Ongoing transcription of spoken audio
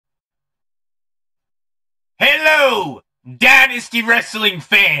Hello, Dynasty Wrestling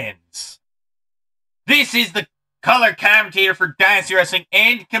fans! This is the color commentator for Dynasty Wrestling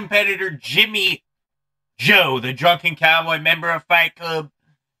and competitor Jimmy Joe, the drunken cowboy, member of Fight Club,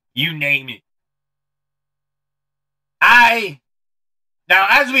 you name it. Now,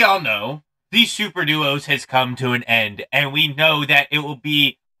 as we all know, the Super Duos has come to an end, and we know that it will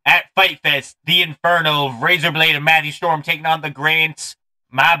be at Fight Fest, the Inferno of Razorblade and Matthew Storm taking on the Grants,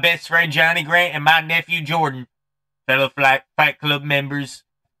 my best friend Johnny Grant, and my nephew Jordan, fellow Fight Club members.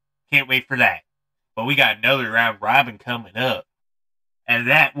 Can't wait for that. But we got another round robin coming up, and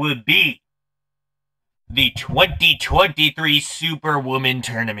that would be the 2023 Superwoman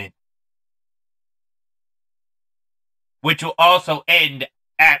Tournament, which will also end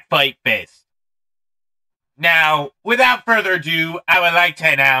at Fight Fest. Now, without further ado, I would like to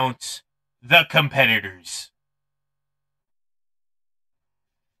announce the competitors.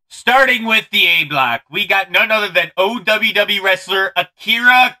 Starting with the A block, we got none other than OWW wrestler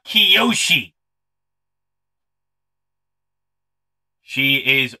Akira Kiyoshi. She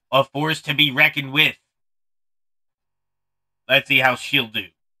is a force to be reckoned with. Let's see how she'll do.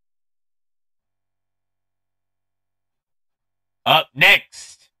 Up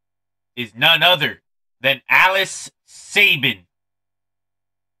next is none other than Alice Sabin,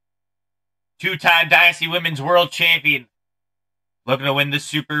 two-time Dynasty Women's World Champion, looking to win the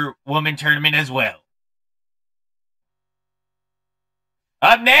Superwoman Tournament as well.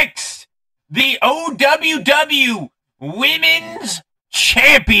 Up next, the OWW Women's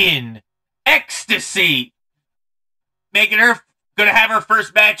Champion, Ecstasy, making her gonna have her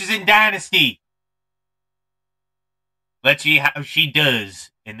first matches in Dynasty. Let's see how she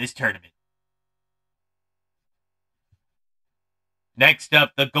does in this tournament. Next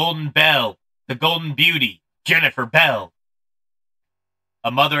up, the Golden Belle, the Golden Beauty, Jennifer Bell, a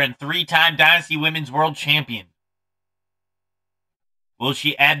mother and three-time Dynasty Women's World Champion. Will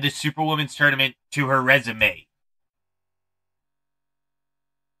she add the Superwomen's Tournament to her resume?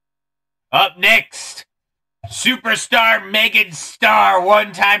 Up next, Superstar Megan Starr,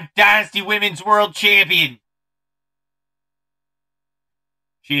 one-time Dynasty Women's World Champion.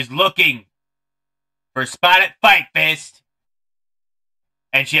 She's looking for a spot at Fight Fest,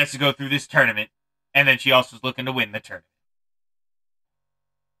 and she has to go through this tournament, and then she also is looking to win the tournament.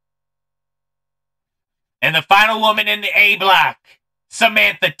 And the final woman in the A block,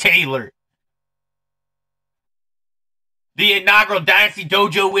 Samantha Taylor, the inaugural Dynasty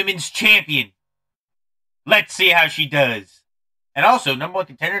Dojo Women's Champion. Let's see how she does. And also, number one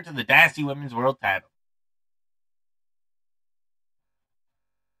contender to the Dynasty Women's World title.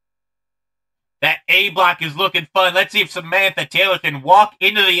 That A block is looking fun. Let's see if Samantha Taylor can walk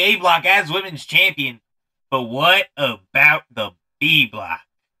into the A block as Women's Champion. But what about the B block?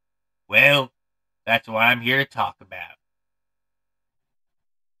 Well, that's what I'm here to talk about.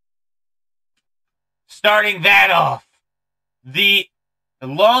 Starting that off, the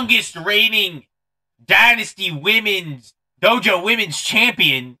longest reigning Dynasty Women's Dojo Women's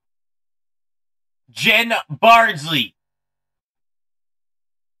Champion, Jen Bardsley.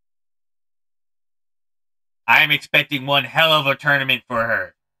 I am expecting one hell of a tournament for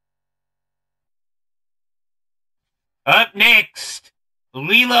her. Up next,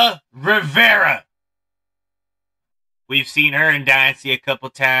 Leela Rivera. We've seen her in Dynasty a couple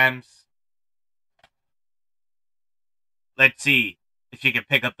times. Let's see if she can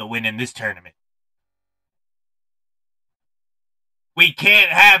pick up the win in this tournament. We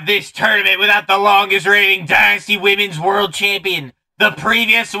can't have this tournament without the longest reigning Dynasty Women's World Champion, the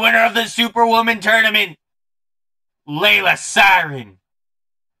previous winner of the Superwoman Tournament, Layla Siren.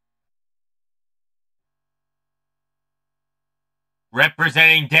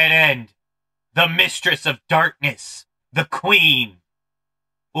 Representing Dead End, the Mistress of Darkness, the Queen,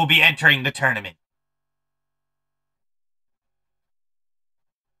 will be entering the tournament.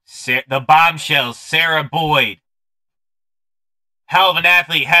 The Bombshells, Sarah Boyd, hell of an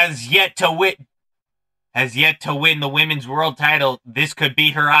athlete, has yet to win the Women's World title. This could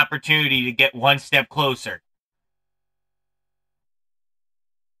be her opportunity to get one step closer.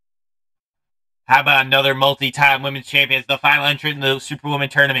 How about another multi-time women's champion as the final entrant in the Superwoman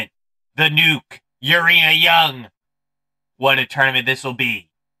Tournament? The Nuke, Urena Young. What a tournament this will be.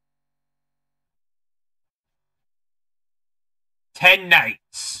 10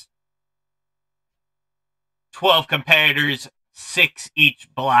 nights. 12 competitors, 6 each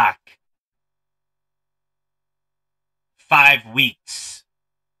block. 5 weeks.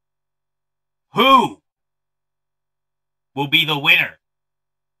 Who will be the winner?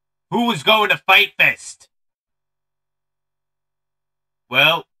 Who was going to Fight Fest?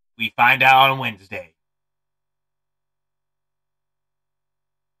 Well, we find out on Wednesday.